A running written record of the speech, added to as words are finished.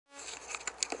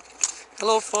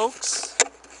Hello folks,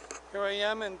 here I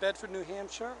am in Bedford, New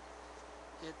Hampshire.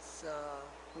 It's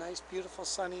a nice beautiful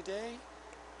sunny day.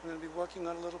 I'm going to be working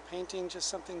on a little painting, just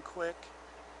something quick.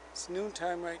 It's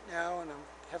noontime right now and I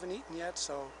haven't eaten yet,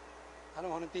 so I don't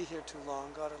want to be here too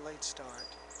long. Got a late start.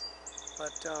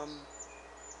 But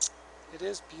it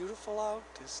is beautiful out,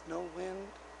 there's no wind,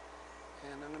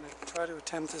 and I'm going to try to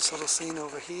attempt this little scene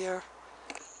over here.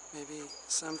 Maybe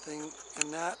something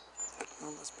in that.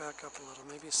 Well, let's back up a little.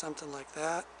 Maybe something like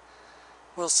that.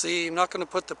 We'll see. I'm not going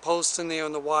to put the posts in there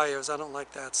and the wires. I don't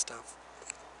like that stuff.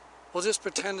 We'll just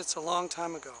pretend it's a long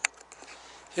time ago.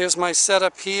 Here's my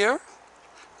setup here.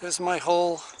 There's my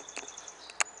whole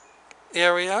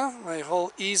area, my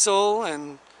whole easel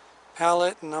and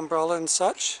palette and umbrella and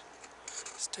such.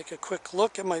 Let's take a quick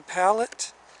look at my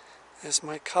palette. There's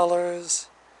my colors.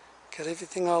 Got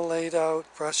everything all laid out.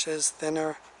 Brushes,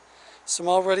 thinner. So I'm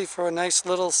all ready for a nice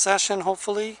little session,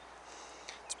 hopefully.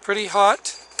 It's pretty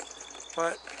hot,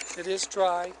 but it is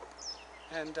dry,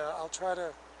 and I'll try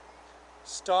to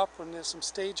stop when there's some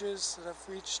stages that I've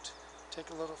reached,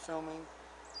 take a little filming,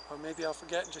 or maybe I'll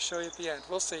forget and just show you at the end.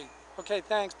 We'll see. Okay,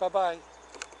 thanks. Bye-bye.